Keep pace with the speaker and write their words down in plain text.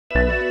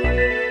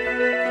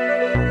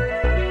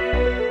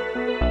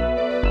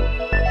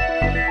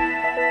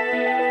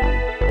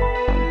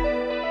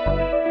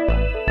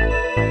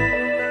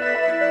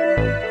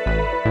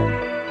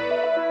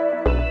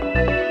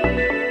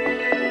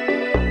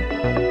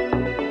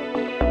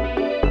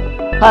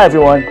Hi,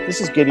 everyone.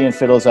 This is Gideon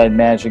Fiddleside,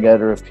 Managing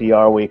Editor of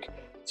PR Week.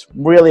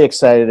 I'm really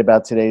excited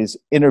about today's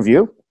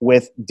interview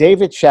with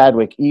David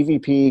Chadwick,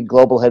 EVP,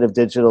 Global Head of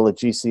Digital at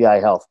GCI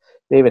Health.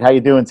 David, how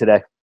you doing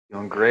today?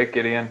 Doing great,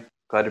 Gideon.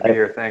 Glad to be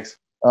here. Thanks.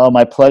 Oh,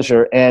 my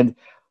pleasure. And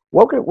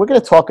we're going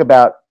to talk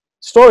about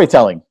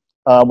storytelling,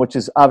 which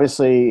is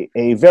obviously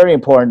a very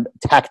important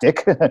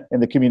tactic in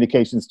the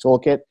communications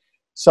toolkit,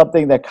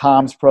 something that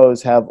comms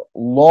pros have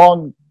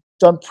long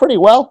done pretty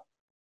well,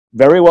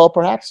 very well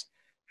perhaps,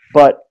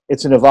 but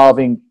it's an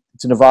evolving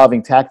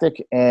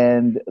tactic,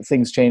 and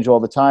things change all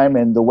the time,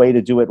 and the way to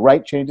do it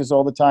right changes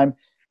all the time.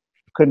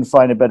 Couldn't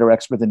find a better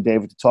expert than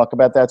David to talk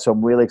about that, so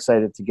I'm really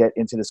excited to get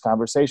into this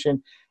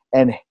conversation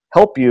and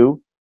help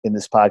you in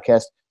this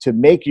podcast to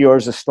make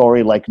yours a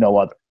story like no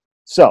other.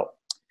 So,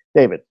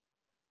 David,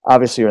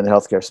 obviously you're in the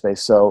healthcare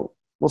space, so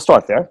we'll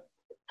start there.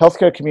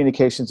 Healthcare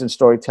communications and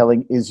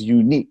storytelling is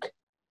unique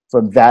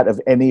from that of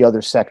any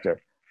other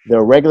sector. There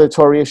are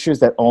regulatory issues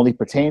that only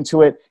pertain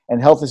to it,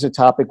 and health is a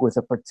topic with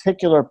a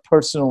particular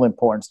personal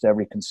importance to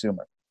every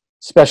consumer,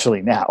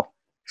 especially now.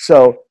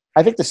 So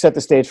I think to set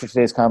the stage for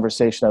today's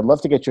conversation, I'd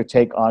love to get your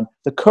take on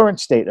the current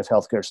state of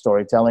healthcare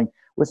storytelling,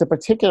 with a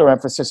particular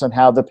emphasis on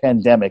how the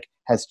pandemic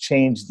has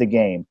changed the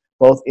game,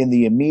 both in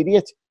the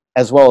immediate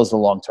as well as the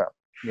long term.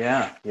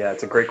 Yeah,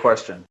 it's a great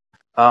question.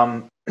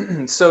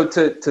 So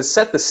to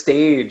set the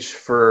stage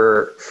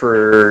for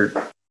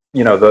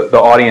the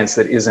audience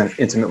that isn't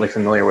intimately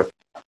familiar with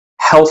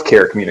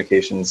healthcare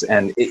communications,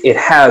 and it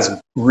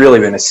has really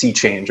been a sea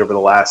change over the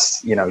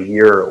last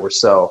year or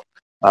so,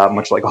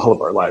 much like all of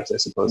our lives, I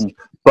suppose.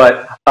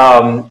 But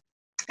the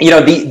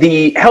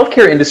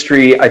healthcare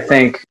industry, I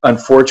think,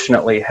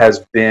 unfortunately,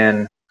 has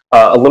been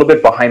a little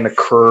bit behind the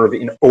curve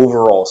in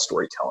overall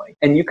storytelling,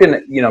 and you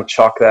can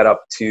chalk that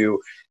up to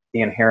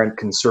the inherent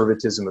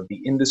conservatism of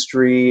the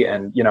industry,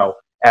 and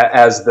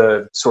as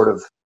the sort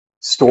of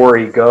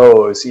story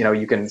goes,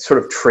 you can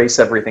sort of trace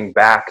everything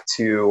back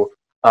to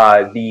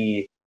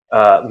the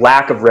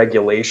lack of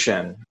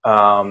regulation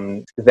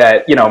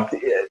that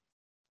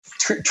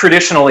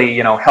traditionally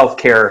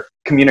healthcare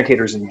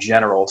communicators in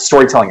general,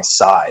 storytelling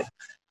aside,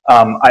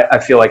 I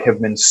feel like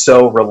have been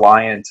so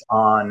reliant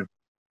on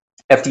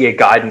FDA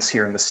guidance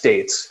here in the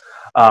States,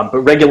 but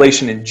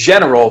regulation in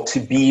general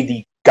to be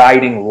the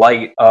guiding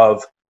light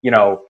of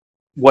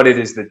what it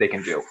is that they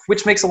can do,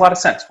 which makes a lot of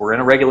sense. We're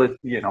in a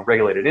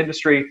regulated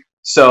industry.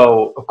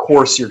 So of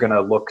course you're going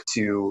to look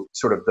to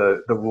sort of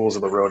the rules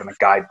of the road and the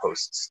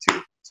guideposts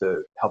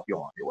to help you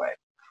along your way.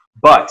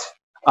 But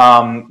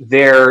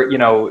there,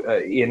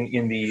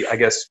 in the, I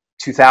guess,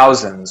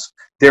 2000s,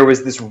 there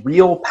was this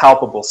real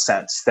palpable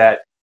sense that,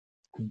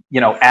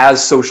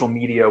 as social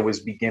media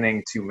was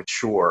beginning to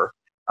mature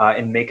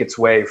and make its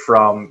way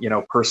from,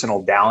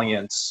 personal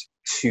dalliance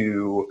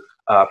to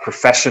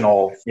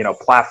professional,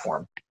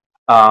 platform,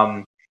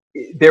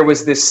 there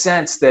was this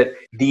sense that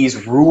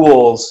these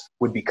rules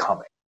would be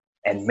coming.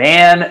 And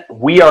man,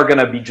 we are going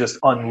to be just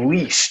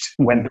unleashed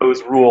when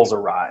those rules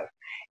arrive.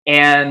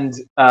 And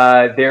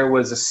there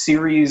was a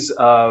series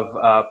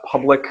of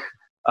public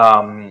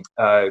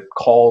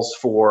calls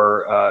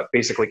for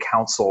basically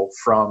counsel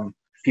from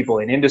people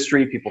in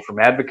industry, people from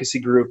advocacy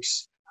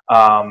groups,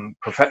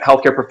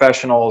 healthcare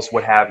professionals,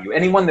 what have you,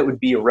 anyone that would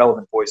be a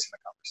relevant voice in the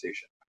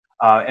conversation.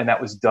 And that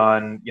was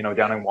done,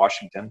 down in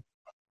Washington.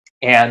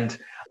 And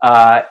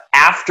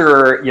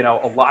after,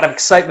 a lot of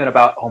excitement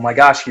about, oh my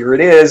gosh, here it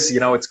is,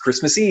 it's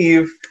Christmas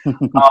Eve,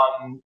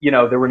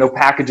 there were no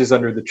packages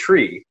under the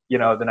tree,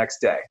 the next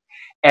day.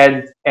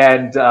 And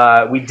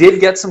we did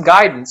get some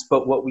guidance,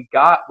 but what we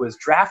got was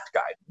draft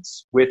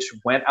guidance, which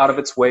went out of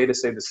its way to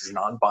say this is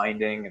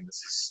non-binding and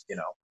this is,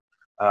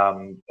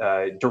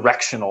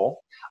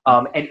 directional.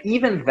 And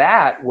even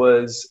that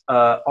was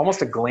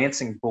almost a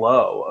glancing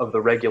blow of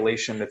the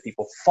regulation that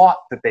people thought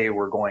that they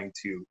were going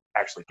to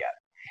actually get.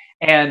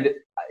 And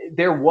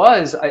there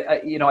was,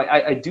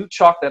 I do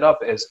chalk that up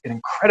as an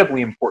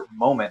incredibly important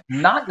moment,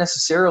 not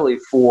necessarily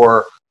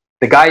for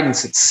the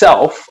guidance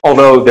itself,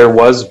 although there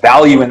was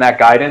value in that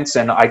guidance.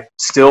 And I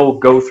still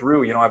go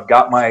through, I've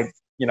got my,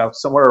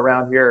 somewhere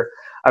around here,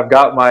 I've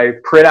got my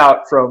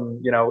printout from,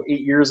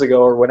 8 years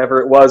ago or whenever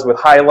it was, with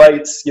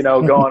highlights,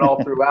 going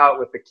all throughout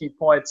with the key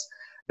points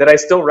that I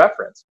still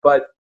reference.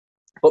 But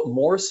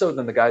more so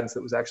than the guidance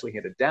that was actually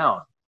handed down,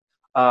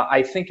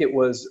 I think it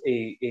was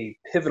a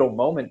pivotal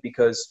moment,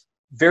 because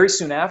very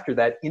soon after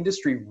that,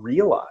 industry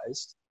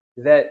realized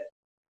that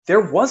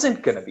there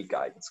wasn't going to be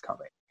guidance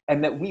coming,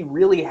 and that we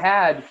really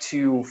had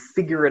to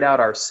figure it out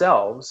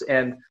ourselves.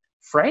 And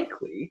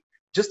frankly,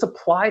 just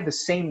apply the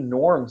same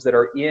norms that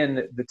are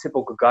in the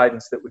typical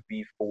guidance that would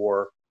be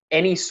for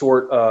any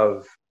sort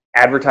of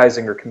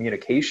advertising or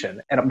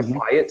communication, and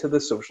apply it to the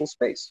social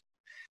space.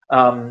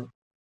 I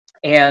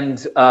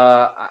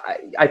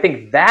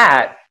think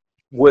that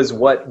was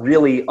what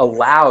really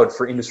allowed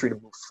for industry to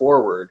move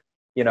forward,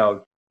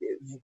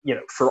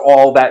 for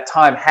all that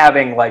time,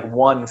 having like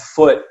one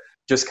foot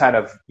just kind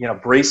of,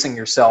 bracing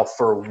yourself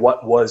for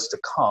what was to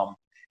come,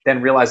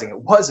 then realizing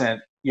it wasn't,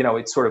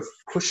 it sort of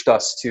pushed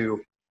us to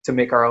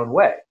make our own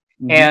way.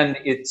 And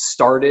it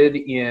started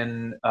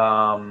in,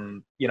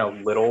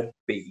 little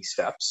baby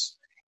steps,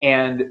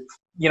 and,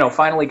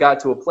 finally got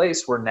to a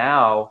place where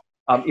now,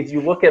 if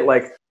you look at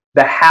like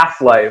the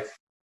half-life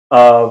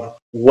of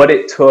what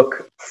it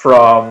took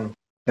from,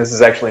 this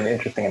is actually an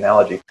interesting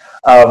analogy,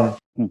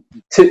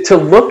 to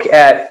look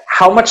at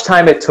how much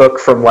time it took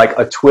from like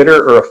a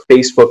Twitter or a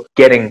Facebook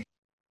getting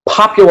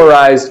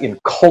popularized in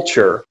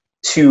culture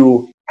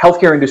to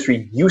healthcare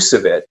industry use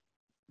of it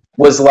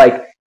was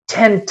like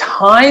 10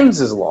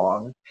 times as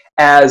long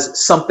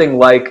as something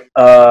like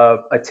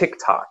a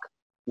TikTok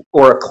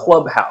or a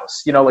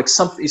Clubhouse. Like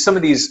some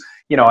of these,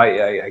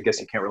 I guess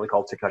you can't really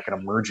call TikTok an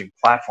emerging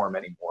platform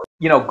anymore.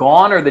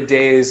 Gone are the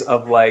days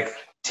of like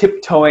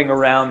tiptoeing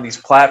around these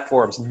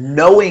platforms,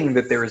 knowing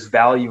that there is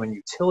value and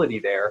utility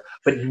there,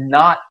 but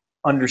not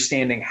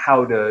understanding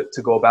how to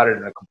go about it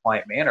in a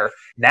compliant manner.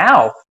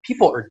 Now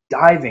people are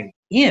diving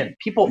in.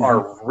 People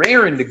are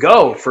raring to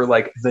go for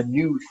like the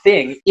new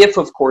thing, if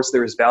of course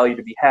there is value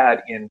to be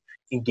had in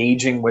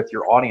engaging with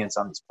your audience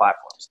on these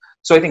platforms.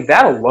 So I think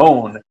that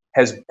alone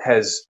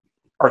has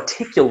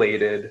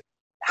articulated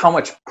how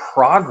much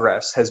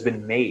progress has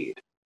been made.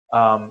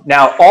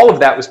 Now all of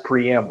that was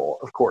preamble,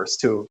 of course,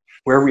 to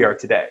where we are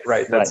today,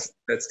 right? That's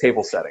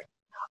table setting.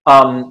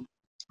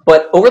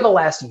 But over the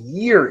last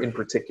year in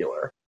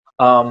particular,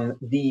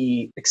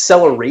 the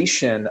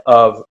acceleration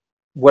of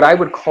what I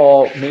would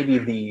call maybe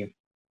the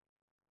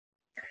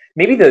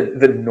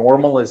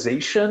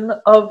normalization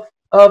of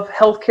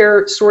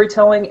healthcare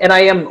storytelling, and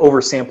I am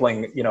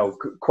oversampling,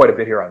 quite a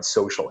bit here on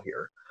social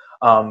here.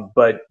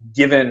 But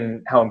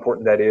given how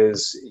important that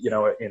is,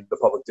 in the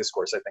public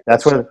discourse, I think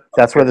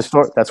that's where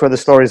the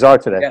stories are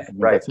today. Yeah,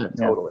 right.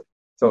 Totally.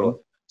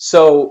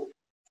 So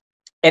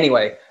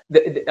anyway,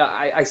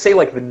 I say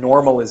like the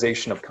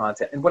normalization of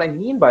content, and what I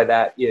mean by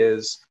that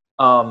is,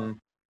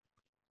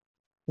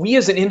 we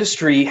as an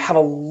industry have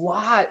a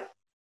lot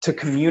to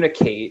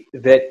communicate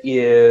that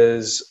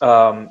is,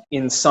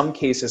 in some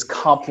cases,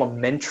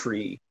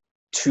 complementary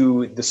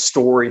to the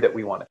story that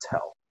we want to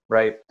tell,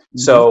 right?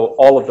 So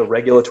all of the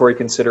regulatory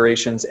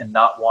considerations and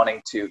not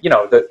wanting to,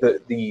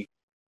 the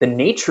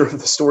nature of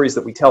the stories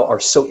that we tell are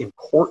so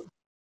important,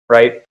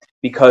 right?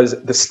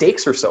 Because the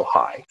stakes are so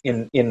high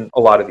in a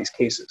lot of these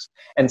cases.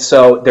 And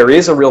so there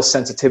is a real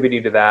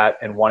sensitivity to that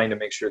and wanting to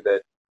make sure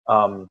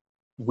that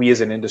we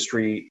as an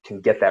industry can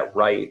get that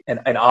right.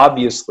 And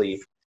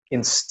obviously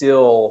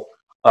instill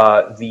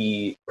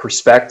the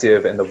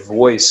perspective and the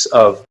voice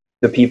of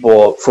the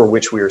people for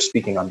which we are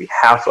speaking on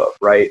behalf of,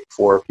 right?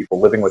 For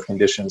people living with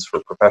conditions,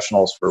 for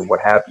professionals, for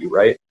what have you,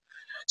 right?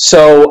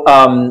 So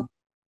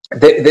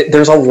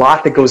there's a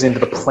lot that goes into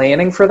the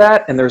planning for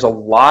that, and there's a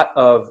lot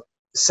of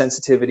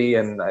sensitivity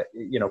and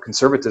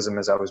conservatism,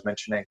 as I was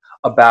mentioning,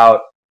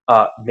 about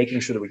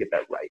making sure that we get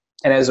that right.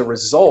 And as a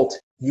result,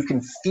 you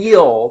can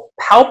feel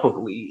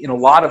palpably in a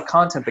lot of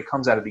content that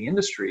comes out of the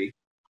industry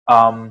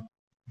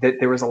that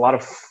there is a lot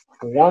of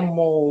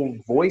formal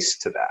voice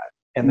to that.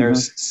 And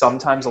there's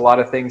sometimes a lot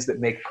of things that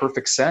make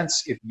perfect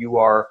sense if you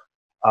are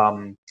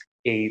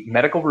a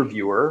medical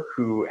reviewer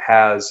who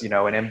has, an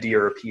MD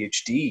or a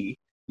PhD,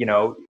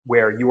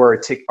 where you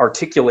are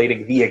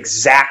articulating the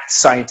exact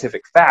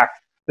scientific fact,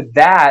 but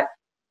that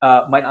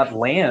might not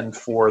land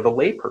for the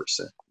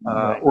layperson,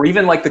 or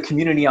even like the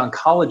community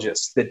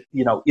oncologist that,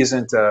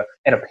 isn't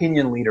an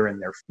opinion leader in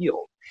their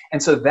field.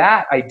 And so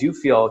that I do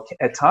feel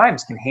at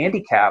times can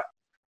handicap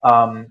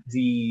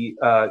the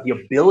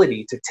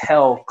ability to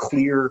tell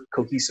clear,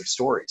 cohesive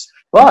stories.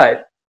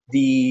 But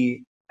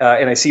and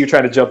I see you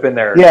trying to jump in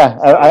there. Yeah,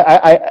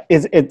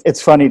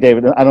 it's funny,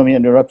 David. I don't mean to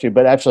interrupt you,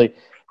 but actually,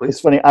 it's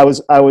funny. I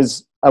was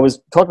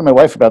talking to my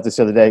wife about this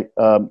the other day.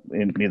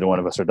 And neither one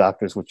of us are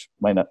doctors, which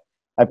might not.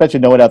 I bet you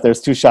no one out there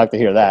is too shocked to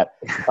hear that.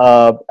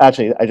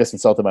 Actually, I just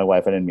insulted my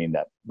wife. I didn't mean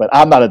that. But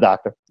I'm not a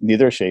doctor.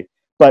 Neither is she.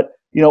 But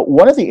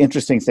one of the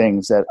interesting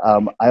things that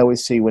I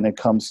always see when it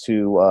comes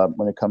to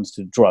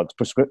drugs,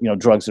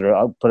 drugs that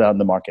are put out on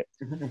the market.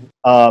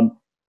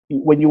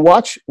 When you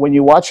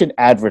watch an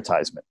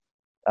advertisement,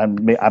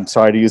 I'm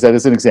sorry to use that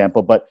as an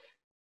example, but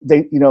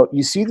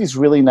you see these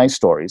really nice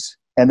stories,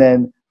 and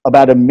then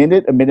about a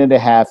minute and a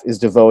half is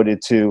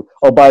devoted to,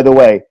 oh, by the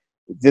way,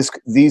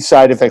 these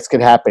side effects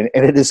could happen,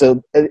 and it is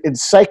an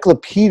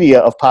encyclopedia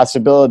of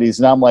possibilities.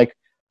 And I'm like,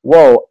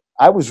 whoa,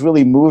 I was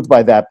really moved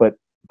by that, but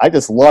I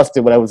just lost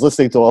it when I was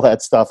listening to all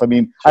that stuff. I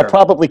mean, sure. I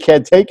probably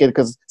can't take it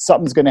because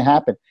something's going to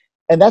happen.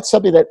 And that's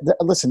something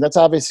that's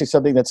obviously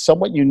something that's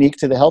somewhat unique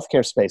to the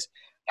healthcare space.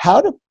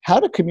 How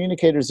do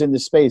communicators in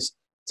this space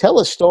tell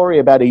a story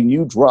about a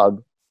new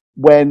drug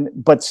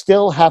but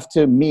still have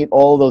to meet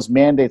all those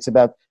mandates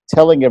about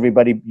telling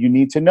everybody you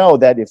need to know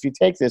that if you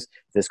take this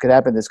could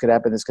happen, this could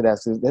happen, this could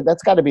happen.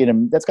 That's got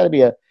to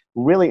be a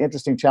really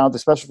interesting challenge,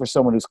 especially for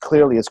someone who's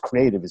clearly as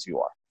creative as you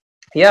are.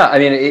 Yeah, I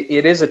mean,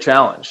 it is a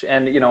challenge.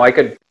 And, I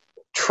could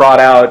trot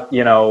out,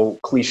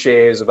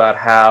 cliches about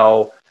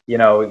how,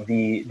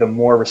 the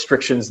more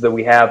restrictions that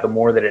we have, the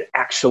more that it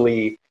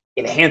actually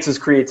enhances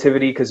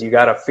creativity because you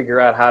got to figure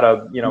out how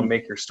to,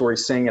 make your story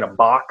sing in a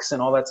box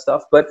and all that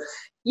stuff. But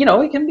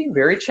it can be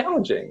very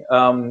challenging.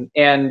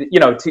 And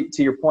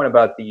to your point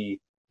about the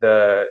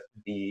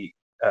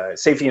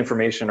safety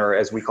information, or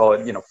as we call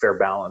it, fair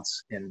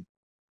balance in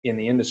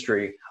the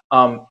industry.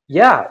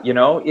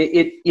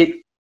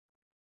 It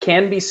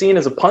can be seen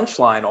as a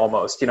punchline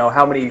almost.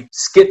 How many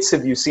skits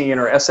have you seen,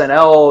 or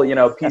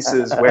SNL,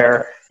 pieces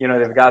where,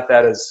 they've got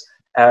that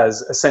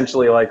as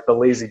essentially like the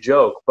lazy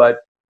joke, but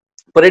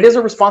it is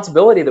a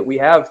responsibility that we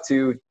have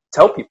to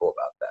tell people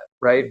about that,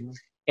 right? Mm-hmm.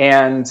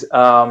 And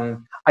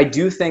I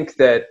do think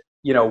that,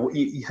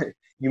 you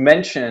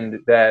mentioned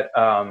that,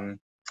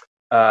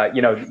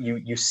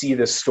 you see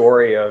this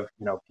story of,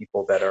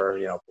 people that are,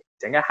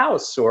 painting a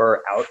house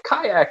or out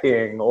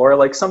kayaking, or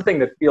like something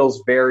that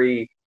feels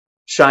very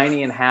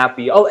shiny and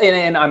happy. Oh,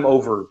 and I'm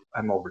over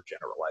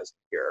generalizing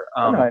here.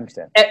 No, I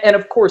understand. And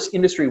of course,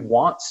 industry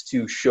wants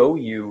to show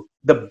you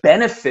the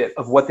benefit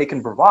of what they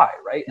can provide,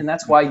 right? And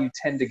that's why you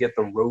tend to get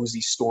the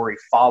rosy story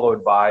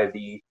followed by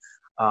the,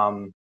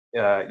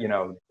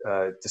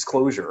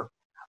 disclosure.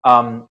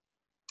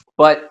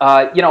 But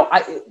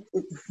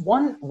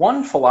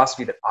one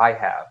philosophy that I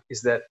have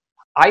is that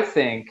I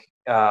think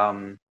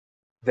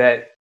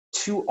that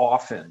too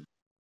often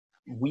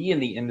we in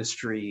the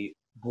industry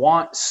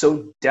want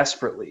so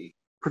desperately,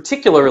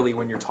 particularly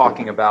when you're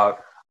talking about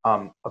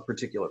a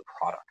particular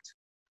product,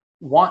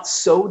 want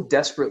so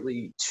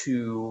desperately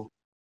to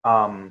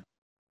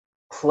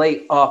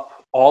play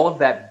up all of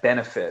that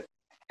benefit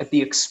at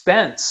the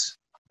expense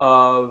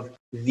of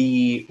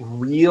the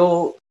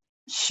real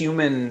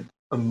human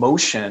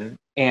emotion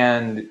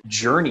and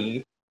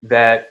journey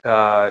that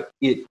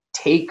it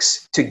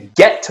takes to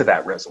get to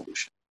that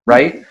resolution,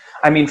 right?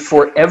 I mean,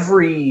 for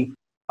every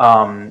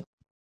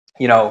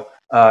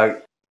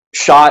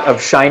shot of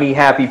shiny,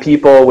 happy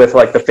people with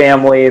like the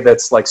family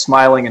that's like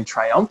smiling and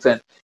triumphant,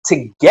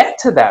 to get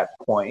to that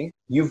point,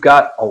 you've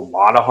got a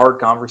lot of hard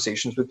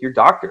conversations with your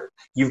doctor.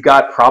 You've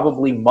got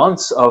probably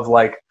months of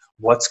like,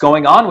 what's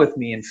going on with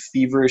me, and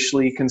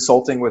feverishly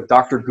consulting with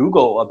Dr.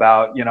 Google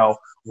about,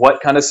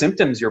 what kind of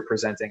symptoms you're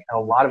presenting, and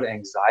a lot of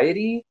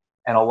anxiety,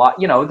 and a lot,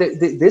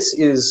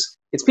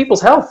 it's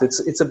people's health.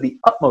 It's of the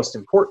utmost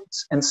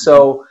importance. And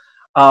so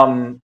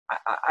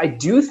I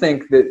do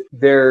think that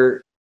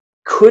there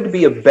could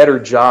be a better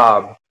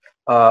job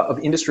of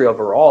industry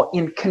overall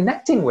in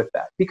connecting with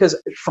that,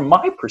 because from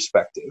my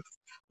perspective,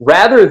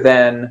 rather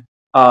than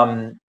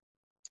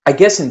I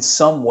guess in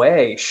some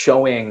way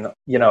showing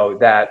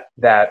that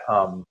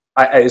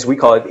as we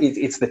call it,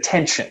 it's the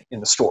tension in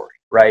the story,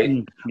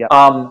 right? Yeah.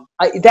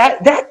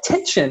 That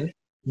tension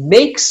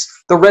makes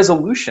the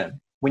resolution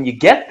when you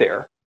get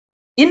there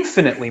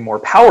infinitely more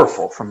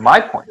powerful from my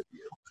point of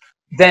view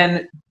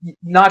than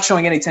not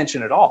showing any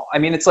tension at all. I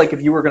mean, it's like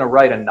if you were going to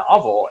write a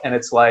novel and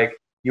it's like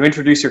you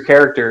introduce your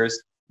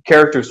characters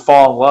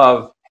fall in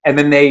love, and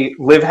then they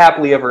live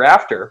happily ever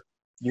after.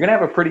 You're going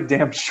to have a pretty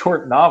damn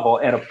short novel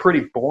and a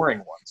pretty boring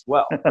one as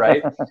well,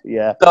 right?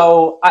 Yeah.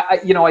 So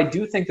I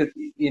do think that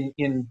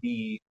in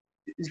the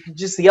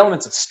just the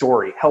elements of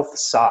story, health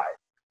aside,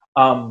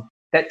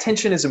 that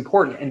tension is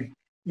important. And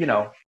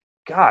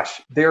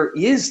gosh, there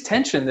is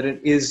tension that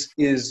is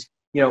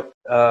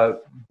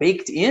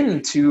baked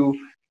into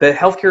the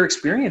healthcare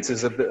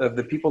experiences of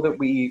the people that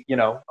we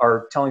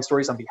are telling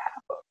stories on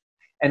behalf of.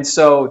 And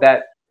so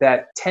that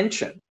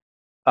tension,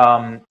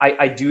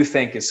 I do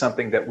think, is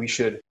something that we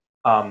should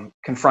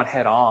confront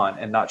head on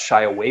and not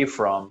shy away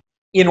from,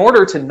 in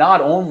order to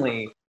not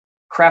only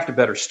craft a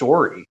better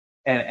story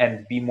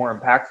and be more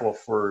impactful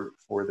for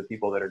the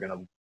people that are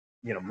going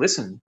to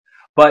listen,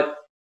 but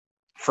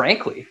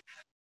frankly,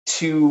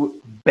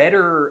 to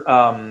better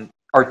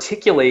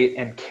articulate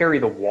and carry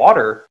the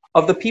water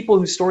of the people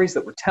whose stories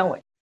that we're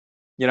telling.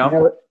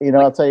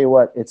 I'll tell you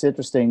what, it's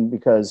interesting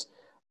because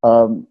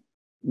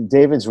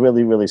David's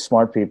really, really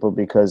smart people,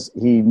 because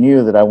he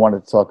knew that I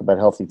wanted to talk about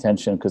healthy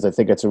tension, because I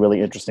think it's a really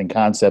interesting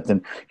concept,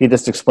 and he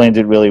just explained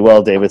it really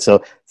well, David.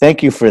 So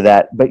thank you for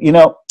that. But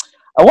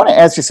I want to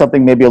ask you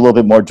something maybe a little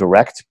bit more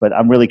direct, but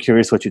I'm really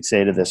curious what you'd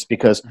say to this,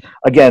 because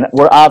again,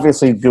 we're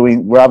obviously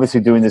doing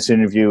this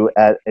interview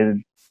at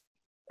an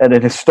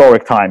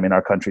historic time in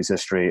our country's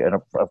history,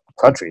 and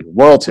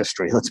world's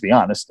history, let's be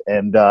honest.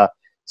 And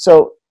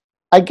so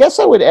I guess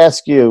I would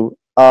ask you,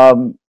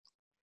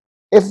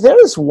 if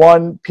there is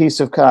one piece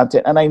of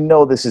content, and I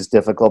know this is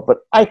difficult, but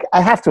I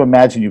have to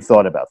imagine you've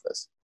thought about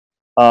this.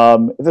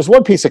 If there's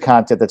one piece of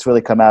content that's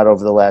really come out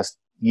over the last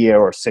year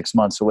or 6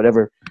 months or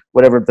whatever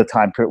the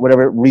time period,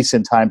 whatever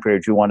recent time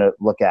period you want to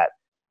look at,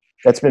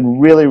 that's been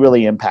really,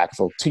 really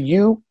impactful to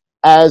you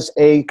as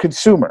a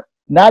consumer,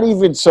 not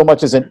even so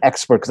much as an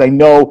expert, because I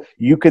know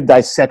you could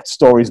dissect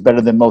stories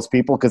better than most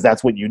people, because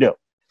that's what you do.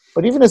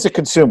 But even as a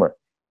consumer,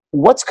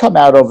 what's come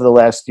out over the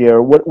last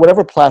year,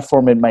 whatever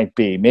platform it might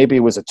be? Maybe it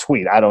was a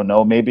tweet, I don't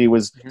know. Maybe it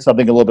was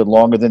something a little bit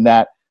longer than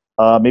that.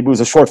 Maybe it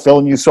was a short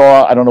film you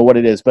saw. I don't know what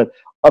it is, but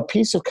a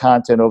piece of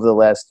content over the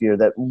last year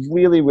that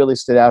really, really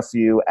stood out for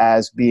you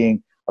as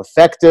being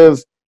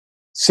effective,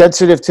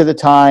 sensitive to the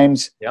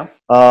times,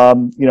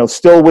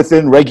 still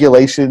within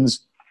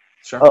regulations.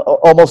 Sure.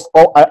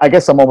 I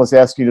guess I'm almost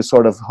asking you to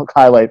sort of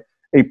highlight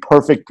a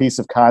perfect piece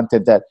of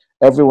content that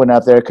everyone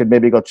out there could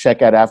maybe go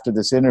check out after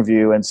this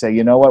interview and say,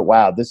 you know what,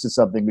 wow, this is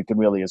something we can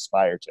really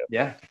aspire to?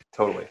 Yeah,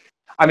 totally.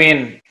 I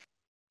mean,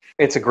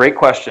 it's a great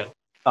question.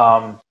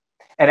 And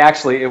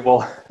actually, it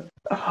will.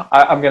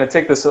 I'm going to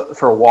take this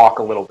for a walk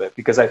a little bit,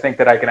 because I think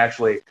that I can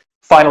actually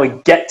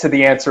finally get to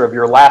the answer of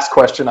your last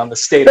question on the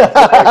state of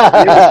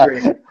the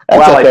industry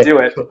while I do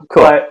it.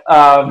 Cool.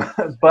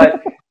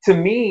 But to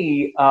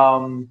me,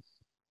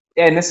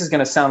 and this is going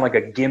to sound like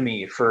a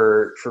gimme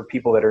for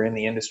people that are in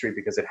the industry,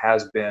 because it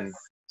has been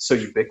so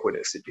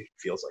ubiquitous, it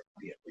feels like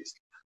to me at least.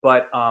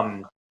 But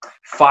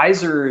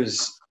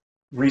Pfizer's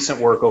recent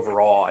work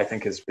overall, I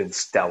think, has been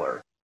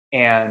stellar.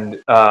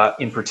 And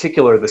in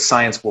particular, the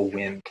Science Will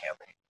Win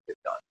campaign they've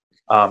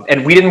done.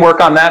 And we didn't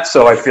work on that,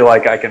 so I feel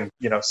like I can,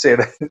 say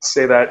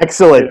that.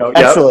 Excellent.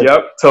 Excellent.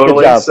 Yep,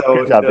 totally. Good job. So,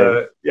 good job,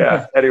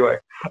 yeah. Anyway,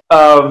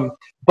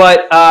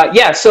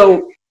 yeah.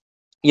 So,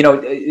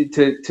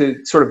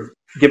 to sort of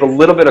give a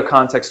little bit of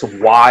context to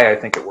why I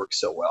think it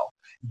works so well.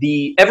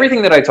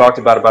 Everything that I talked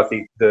about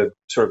the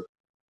sort of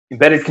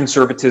embedded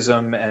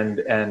conservatism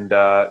and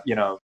a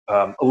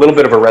little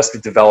bit of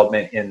arrested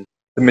development in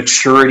the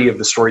maturity of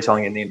the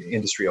storytelling in the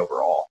industry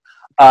overall.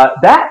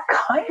 That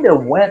kind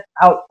of went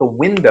out the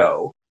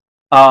window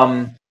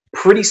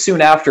pretty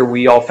soon after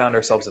we all found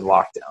ourselves in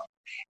lockdown.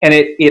 And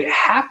it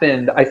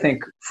happened, I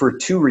think, for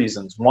two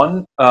reasons.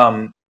 One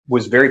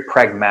was very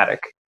pragmatic,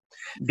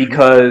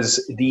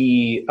 because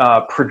the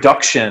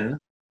production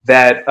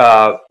that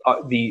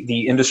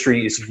the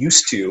industry is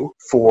used to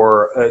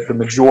for the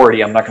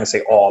majority, I'm not going to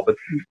say all, but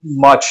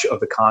much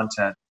of the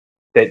content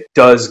that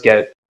does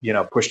get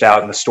pushed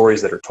out and the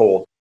stories that are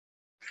told,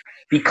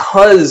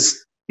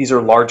 because these are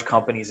large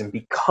companies and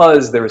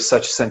because there is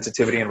such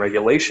sensitivity and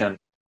regulation,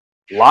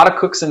 a lot of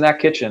cooks in that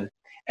kitchen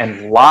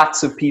and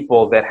lots of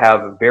people that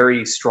have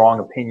very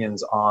strong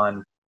opinions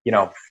on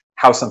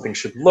how something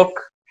should look,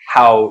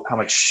 how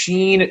much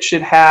sheen it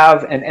should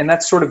have, and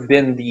that's sort of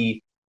been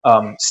the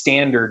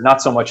standard,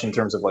 not so much in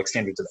terms of like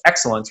standards of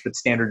excellence, but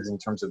standards in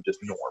terms of just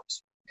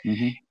norms.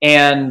 Mm-hmm.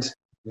 And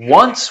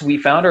once we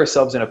found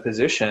ourselves in a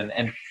position,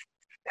 and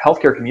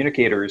healthcare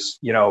communicators,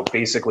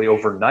 basically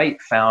overnight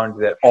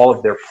found that all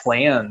of their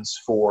plans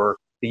for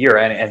the year,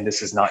 and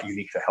this is not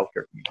unique to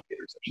healthcare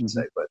communicators, I should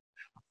say, but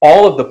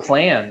all of the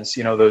plans,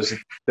 those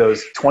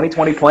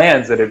 2020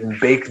 plans that have been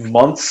baked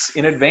months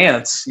in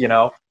advance,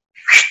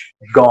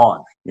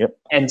 gone. Yep.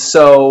 And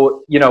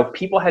so,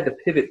 people had to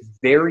pivot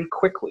very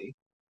quickly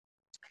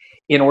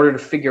in order to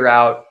figure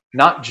out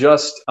not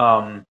just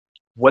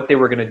what they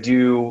were going to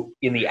do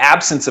in the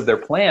absence of their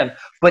plan,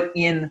 but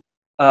in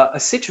a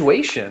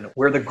situation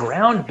where the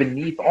ground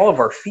beneath all of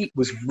our feet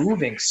was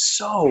moving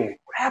so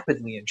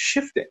rapidly and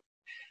shifting.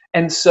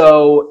 And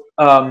so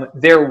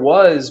there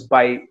was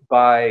by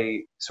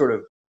sort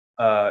of,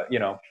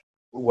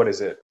 what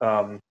is it?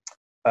 I'm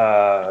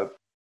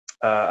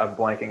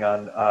blanking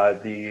on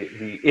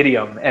the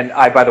idiom. And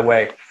I, by the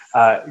way,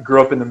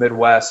 grew up in the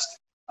Midwest.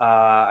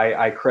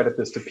 I credit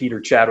this to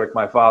Peter Chadwick,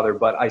 my father,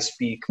 but I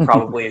speak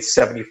probably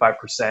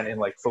 75% in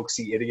like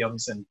folksy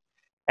idioms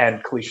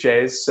and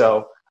cliches.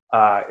 So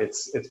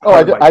it's. Oh,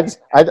 I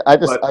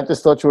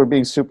just thought you were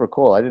being super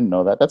cool. I didn't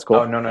know that. That's cool.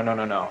 Oh,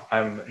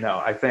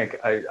 no. I think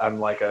I'm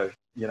like a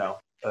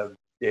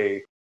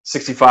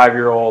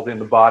 65-year-old in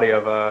the body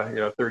of a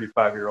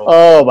 35-year-old.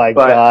 Oh my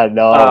God,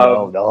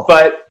 no.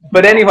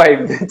 But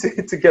anyway,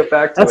 to get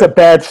back to that's a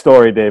bad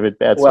story, David.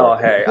 Bad story. Well,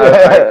 hey,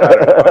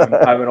 I don't know.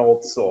 I'm an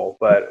old soul,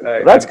 but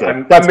that's good.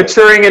 I'm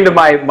maturing into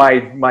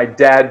my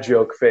dad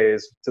joke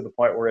phase to the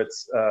point where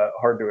it's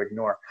hard to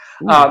ignore.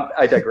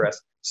 I digress.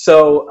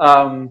 So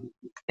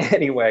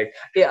anyway,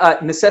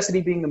 necessity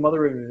being the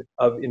mother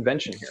of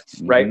invention here,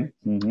 right?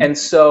 Mm-hmm. And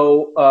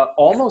so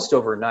almost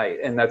overnight,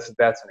 and that's an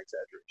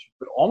exaggeration,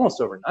 but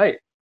almost overnight,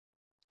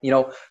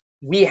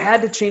 we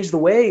had to change the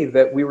way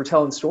that we were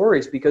telling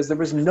stories because there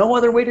was no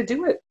other way to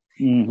do it.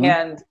 Mm-hmm.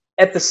 And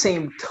at the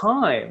same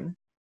time,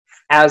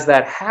 as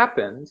that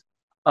happened,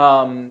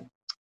 by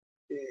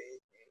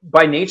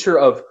nature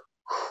of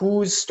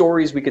whose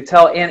stories we could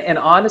tell, and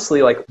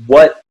honestly, like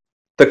what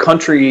the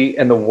country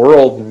and the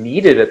world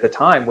needed at the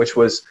time, which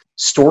was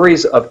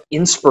stories of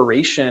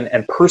inspiration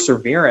and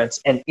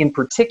perseverance, and in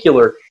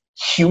particular,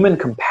 human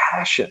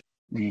compassion,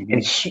 mm-hmm.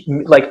 and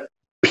like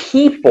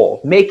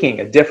people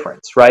making a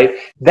difference, right?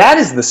 That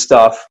is the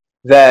stuff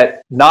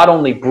that not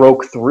only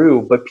broke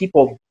through, but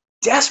people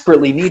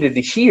desperately needed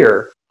to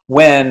hear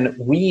when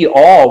we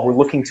all were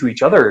looking to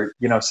each other,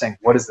 saying,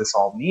 what does this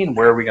all mean?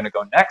 Where are we going to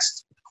go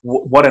next?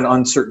 What an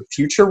uncertain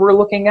future we're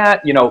looking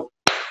at,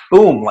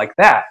 boom, like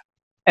that.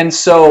 And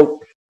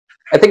so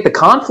I think the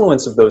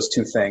confluence of those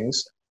two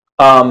things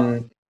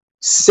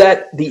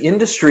set the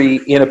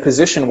industry in a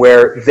position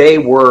where they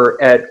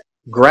were at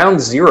ground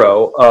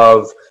zero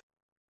of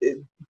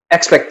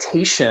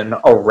expectation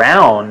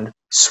around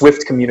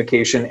swift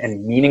communication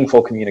and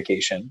meaningful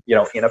communication,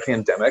 in a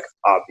pandemic,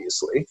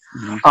 obviously.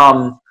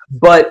 Mm-hmm.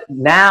 But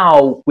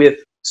now with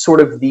sort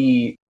of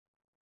the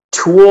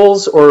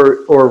tools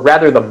or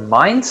rather the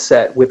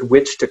mindset with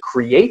which to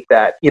create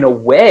that in a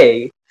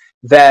way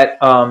that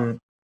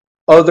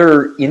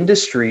other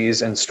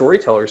industries and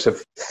storytellers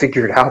have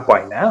figured out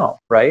by now,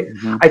 right?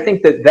 Mm-hmm. I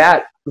think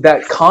that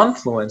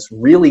confluence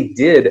really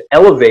did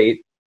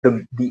elevate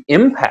the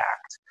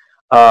impact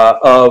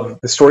of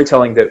the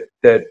storytelling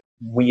that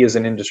we as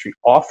an industry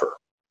offer,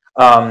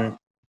 and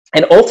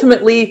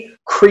ultimately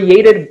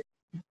created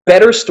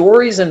better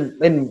stories and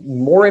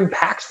more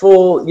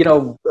impactful,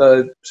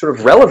 sort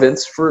of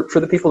relevance for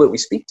the people that we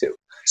speak to.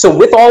 So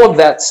with all of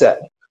that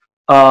said,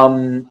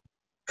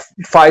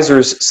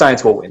 Pfizer's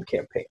Science Will Win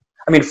campaign.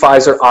 I mean,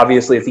 Pfizer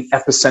obviously at the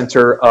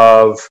epicenter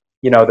of,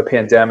 the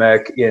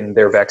pandemic in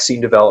their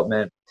vaccine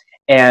development.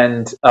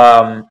 And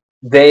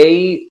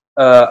they,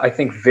 I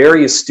think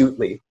very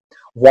astutely,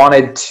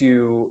 wanted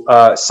to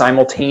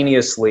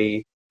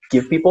simultaneously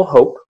give people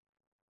hope,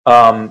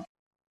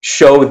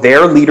 show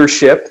their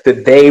leadership,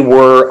 that they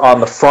were on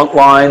the front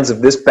lines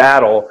of this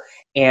battle,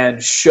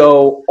 and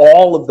show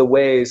all of the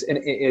ways. And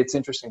it's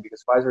interesting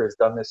because Pfizer has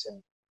done this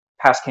in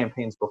past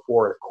campaigns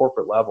before at a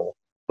corporate level,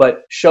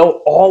 but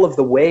show all of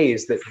the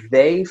ways that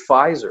they,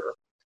 Pfizer,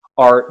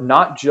 are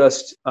not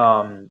just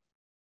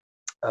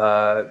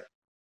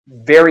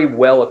very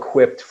well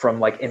equipped from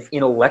like an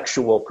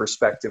intellectual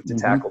perspective to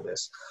tackle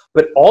this,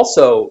 but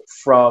also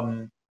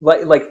from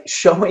like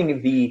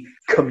showing the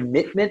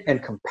commitment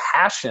and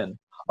compassion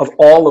of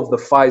all of the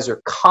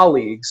Pfizer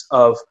colleagues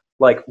of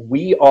like,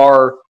 we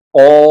are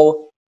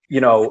all,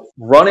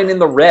 running in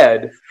the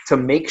red to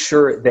make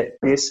sure that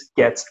this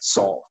gets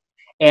solved.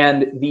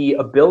 And the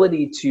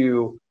ability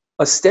to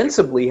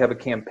ostensibly have a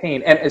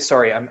campaign, and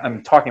sorry,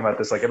 I'm talking about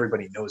this like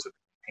everybody knows what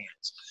the campaign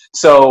is.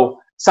 So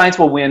Science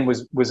Will Win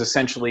was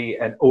essentially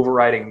an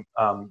overriding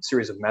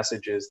series of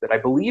messages that I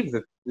believe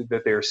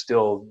that they're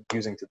still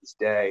using to this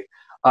day,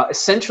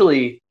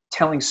 essentially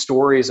telling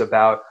stories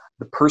about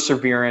the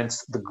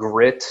perseverance, the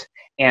grit,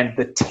 and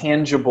the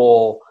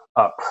tangible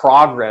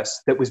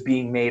progress that was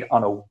being made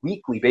on a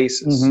weekly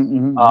basis.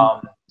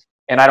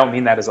 And I don't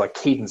mean that as like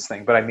cadence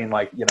thing, but I mean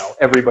like,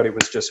 everybody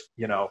was just,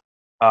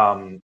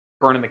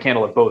 burning the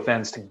candle at both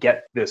ends to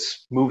get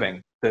this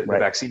moving, the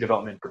vaccine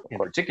development in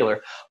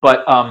particular.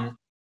 But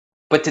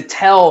to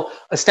tell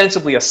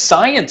ostensibly a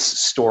science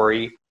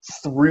story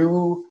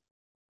through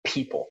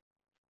people.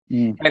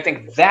 And I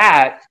think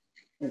that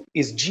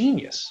is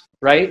genius,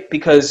 right?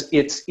 Because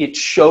it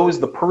shows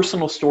the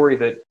personal story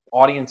that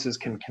audiences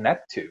can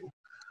connect to,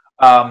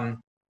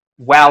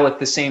 while at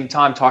the same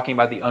time talking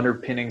about the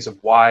underpinnings of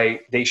why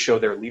they show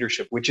their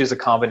leadership, which is a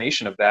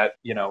combination of that,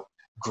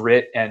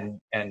 grit and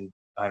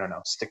I don't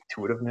know,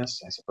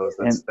 stick-to-itiveness. I suppose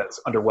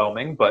that's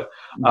underwhelming, but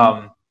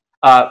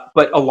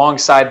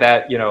alongside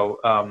that,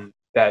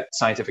 that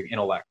scientific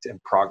intellect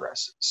and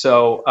progress.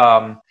 So,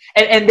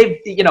 and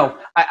they,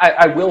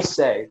 I will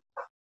say,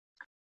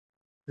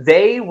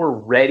 they were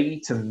ready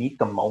to meet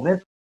the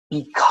moment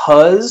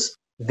because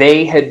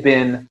they had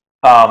been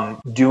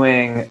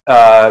doing,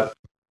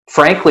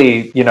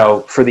 frankly,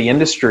 for the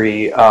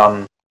industry,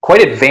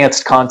 quite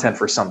advanced content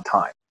for some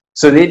time.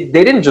 So they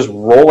didn't just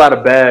roll out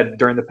of bed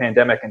during the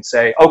pandemic and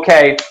say,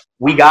 okay,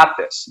 we got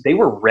this. They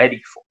were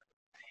ready for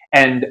it,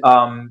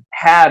 and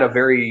had a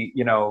very,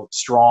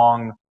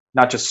 strong,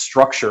 not just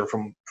structure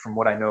from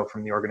what I know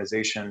from the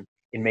organization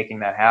in making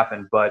that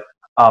happen, but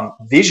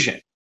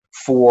vision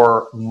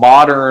for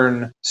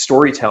modern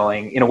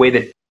storytelling in a way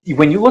that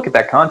when you look at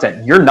that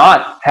content, you're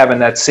not having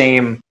that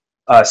same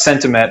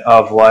sentiment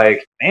of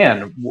like,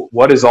 man,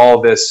 what is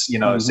all this,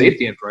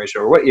 safety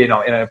information or what,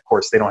 and of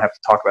course they don't have to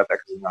talk about that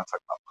because we're not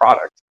talking about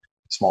product,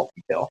 small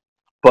detail,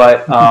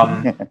 but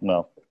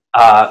no.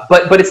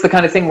 But it's the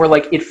kind of thing where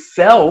like it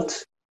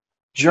felt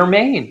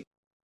germane,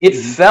 it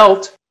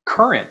felt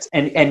current,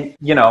 and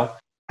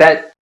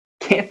that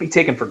can't be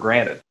taken for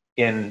granted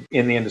in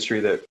the industry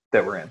that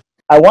we're in.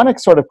 I want to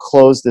sort of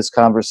close this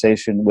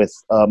conversation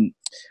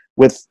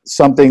with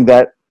something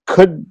that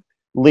could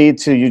lead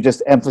to you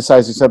just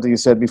emphasizing something you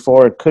said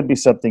before. It could be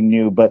something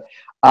new, but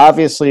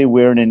obviously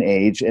we're in an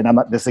age, and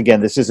this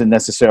isn't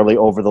necessarily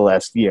over the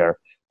last year,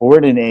 but we're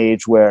in an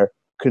age where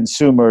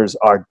consumers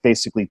are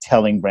basically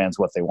telling brands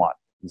what they want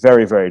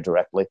very, very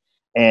directly,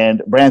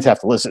 and brands have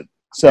to listen.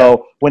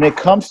 So when it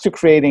comes to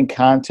creating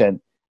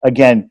content,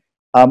 again,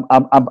 I'm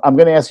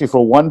going to ask you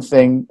for one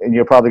thing, and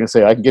you're probably going to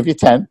say, I can give you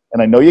 10,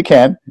 and I know you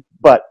can,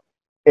 but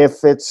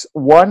if it's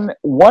one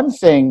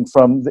thing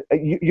from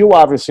you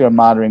obviously are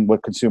monitoring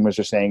what consumers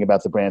are saying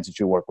about the brands that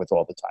you work with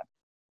all the time.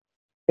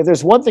 If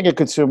there's one thing a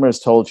consumer has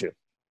told you,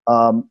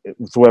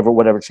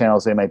 whatever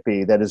channels they might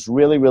be, that has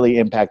really, really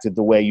impacted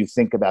the way you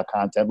think about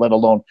content, let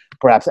alone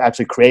perhaps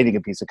actually creating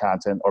a piece of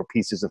content or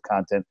pieces of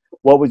content,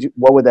 what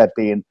would that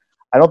be? And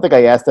I don't think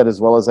I asked that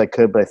as well as I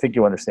could, but I think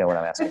you understand what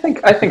I'm asking.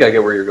 I think I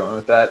get where you're going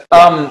with that.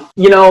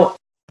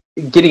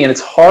 Gideon,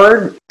 it's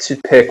hard to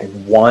pick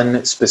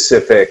one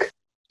specific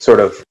sort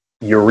of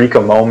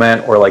eureka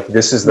moment or like,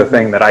 this is the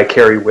thing that I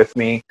carry with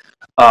me.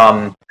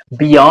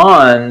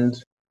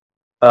 Beyond,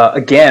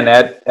 again,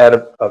 at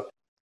a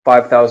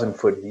 5,000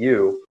 foot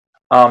view,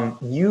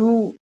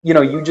 you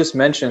just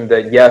mentioned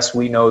that, yes,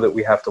 we know that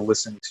we have to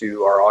listen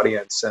to our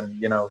audience and,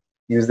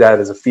 use that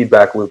as a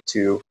feedback loop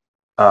to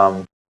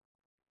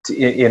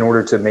in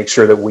order to make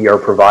sure that we are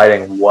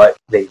providing what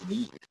they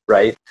need,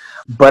 right?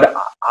 But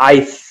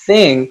I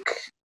think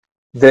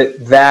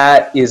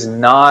that is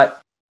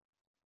not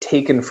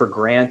taken for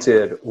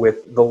granted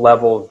with the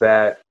level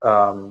that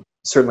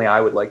certainly I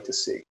would like to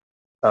see,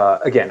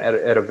 again,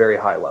 at a very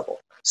high level.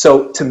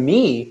 So to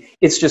me,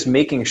 it's just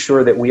making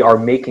sure that we are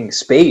making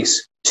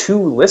space to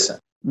listen.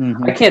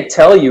 Mm-hmm. I can't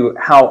tell you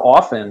how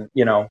often,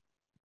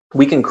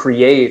 we can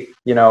create,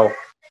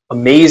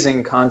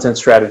 amazing content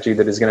strategy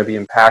that is going to be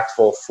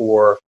impactful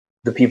for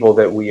the people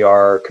that we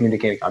are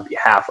communicating on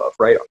behalf of,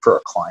 right? For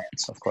our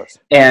clients. Of course.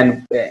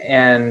 And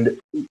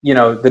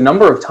the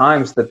number of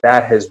times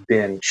that has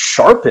been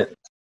sharpened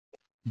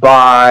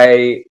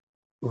by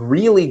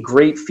really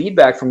great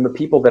feedback from the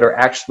people that are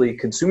actually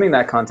consuming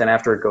that content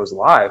after it goes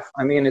live.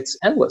 I mean, it's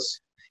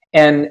endless.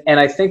 And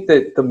I think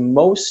that the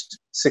most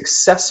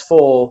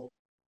successful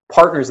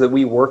partners that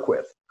we work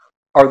with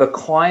are the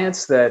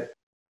clients that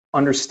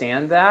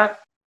understand that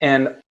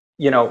and,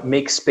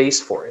 make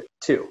space for it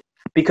too.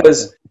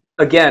 Because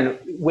again,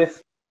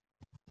 with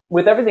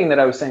everything that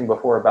I was saying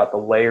before about the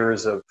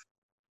layers of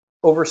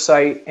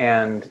oversight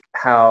and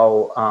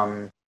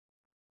how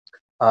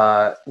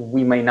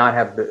we may not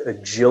have the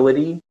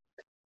agility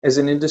as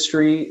an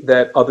industry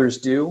that others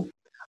do,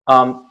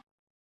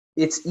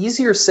 it's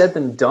easier said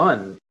than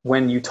done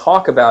when you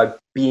talk about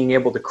being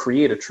able to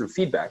create a true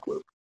feedback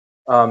loop.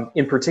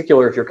 In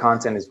particular, if your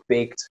content is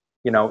baked,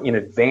 in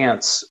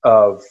advance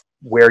of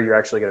where you're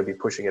actually going to be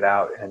pushing it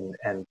out,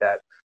 and that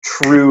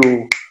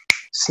true,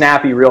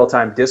 snappy,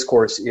 real-time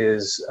discourse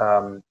is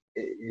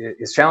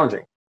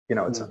challenging,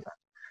 at some time.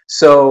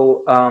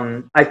 So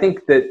I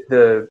think that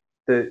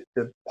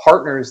the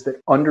partners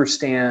that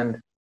understand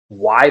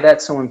why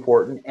that's so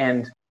important,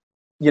 and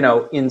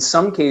in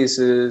some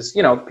cases,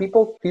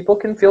 people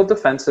can feel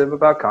defensive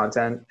about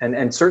content,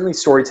 and certainly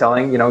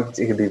storytelling, it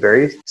can be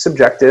very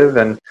subjective,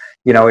 and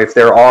if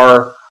there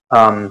are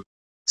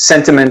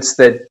sentiments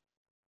that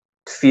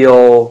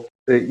feel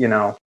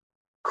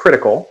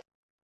critical,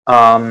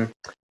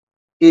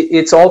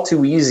 it's all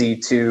too easy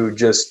to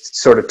just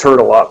sort of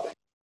turtle up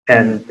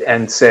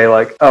and say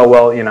like, oh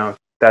well,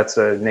 that's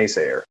a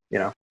naysayer,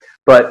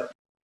 But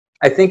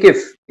I think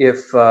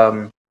if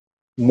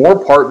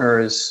more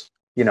partners,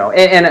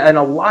 and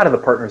a lot of the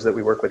partners that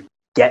we work with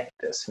get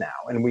this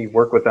now, and we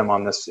work with them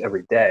on this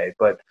every day.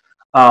 But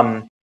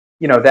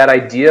that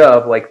idea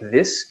of like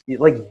this,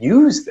 like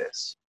use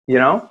this,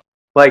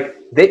 like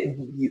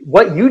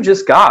what you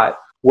just got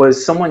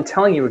was someone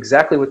telling you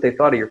exactly what they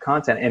thought of your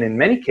content, and in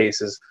many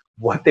cases,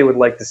 what they would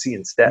like to see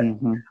instead.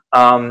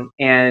 Mm-hmm.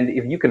 And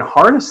if you can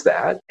harness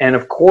that, and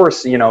of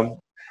course,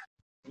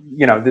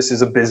 this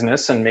is a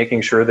business, and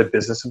making sure that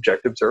business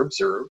objectives are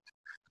observed.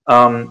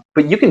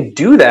 But you can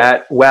do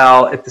that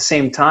while at the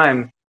same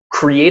time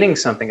creating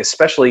something,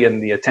 especially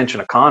in the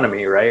attention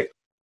economy, right?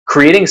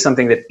 Creating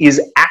something that is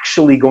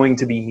actually going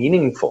to be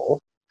meaningful,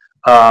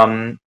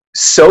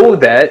 so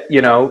that,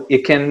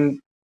 it can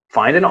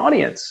find an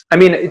audience. I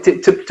mean,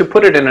 to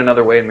put it in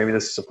another way, and maybe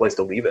this is a place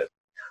to leave it.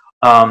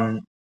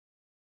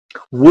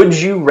 Would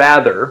you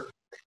rather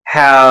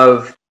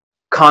have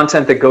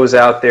content that goes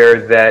out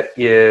there that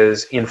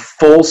is in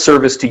full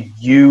service to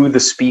you, the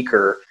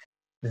speaker,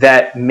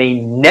 that may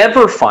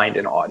never find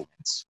an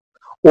audience?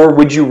 Or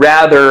would you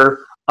rather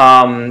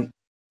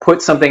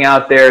put something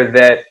out there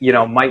that,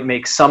 might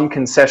make some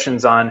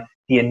concessions on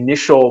the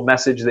initial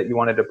message that you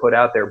wanted to put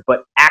out there,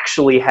 but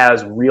actually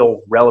has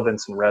real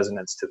relevance and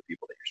resonance to the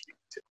people that you're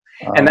speaking to?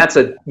 And that's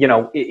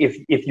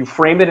if you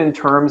frame it in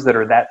terms that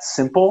are that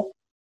simple,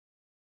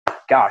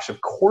 gosh,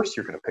 of course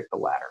you're going to pick the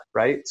latter,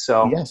 right?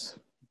 So yes.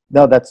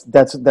 No,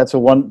 that's a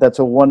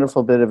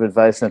wonderful bit of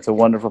advice, and it's a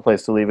wonderful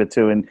place to leave it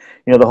to. And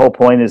the whole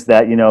point is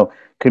that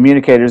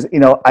communicators.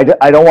 I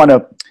don't want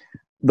to.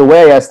 The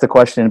way I asked the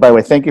question, and by the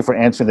way, thank you for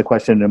answering the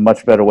question in a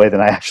much better way than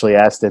I actually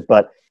asked it.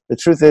 But the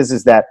truth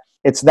is that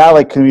it's not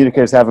like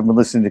communicators haven't been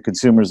listening to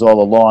consumers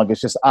all along.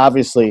 It's just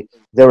obviously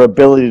their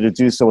ability to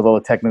do so with all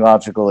the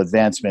technological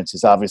advancements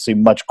is obviously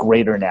much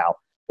greater now.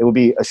 It would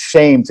be a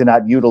shame to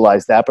not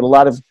utilize that, but a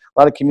lot of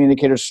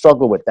communicators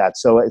struggle with that.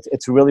 So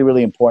it's a really,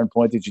 really important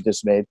point that you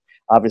just made,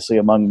 obviously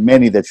among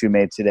many that you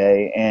made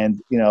today.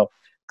 And,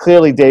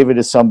 clearly David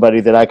is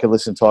somebody that I could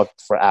listen to talk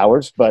for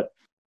hours, but,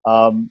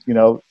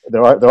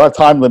 there are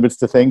time limits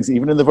to things,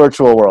 even in the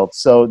virtual world.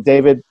 So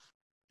David,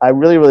 I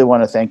really, really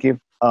want to thank you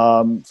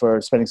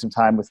for spending some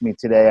time with me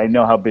today. I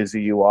know how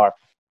busy you are,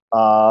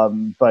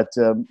 but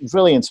it's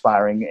really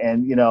inspiring.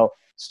 And,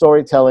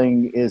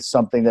 storytelling is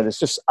something that is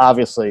just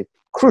obviously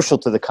crucial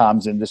to the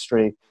comms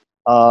industry.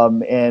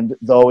 And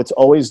though it's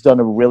always done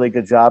a really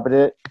good job at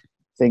it,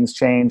 things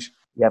change.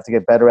 You have to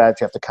get better at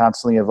it. You have to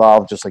constantly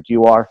evolve, just like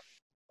you are.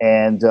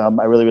 And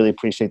I really, really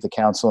appreciate the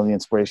counsel and the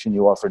inspiration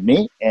you offered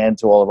me and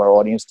to all of our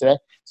audience today.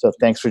 So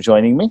thanks for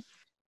joining me.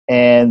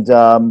 And,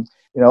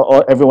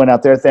 everyone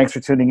out there, thanks for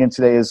tuning in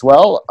today as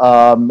well.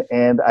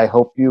 And I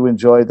hope you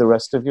enjoy the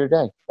rest of your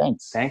day.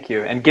 Thanks. Thank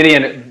you. And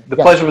Gideon, the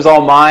pleasure was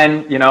all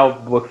mine.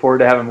 Look forward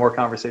to having more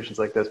conversations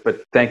like this,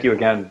 but thank you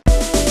again.